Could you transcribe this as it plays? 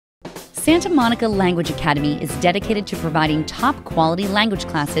Santa Monica Language Academy is dedicated to providing top-quality language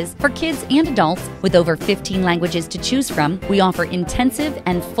classes for kids and adults. With over 15 languages to choose from, we offer intensive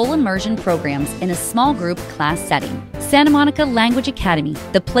and full immersion programs in a small group class setting. Santa Monica Language Academy,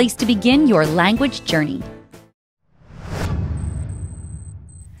 the place to begin your language journey.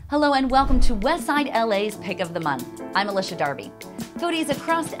 Hello and welcome to Westside LA's Pick of the Month. I'm Alicia Darby. Foodies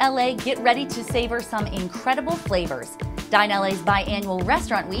across LA, get ready to savor some incredible flavors. DineLA's biannual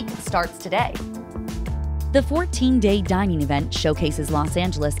Restaurant Week starts today. The 14-day dining event showcases Los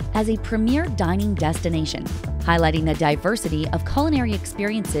Angeles as a premier dining destination, highlighting the diversity of culinary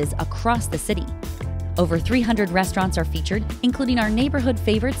experiences across the city. Over 300 restaurants are featured, including our neighborhood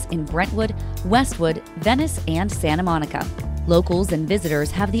favorites in Brentwood, Westwood, Venice, and Santa Monica. Locals and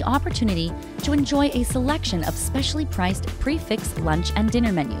visitors have the opportunity to enjoy a selection of specially priced prix-fixe lunch and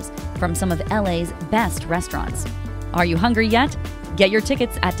dinner menus from some of LA's best restaurants. Are you hungry yet? Get your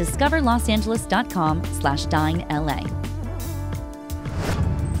tickets at discoverlosangeles.com/DineLA.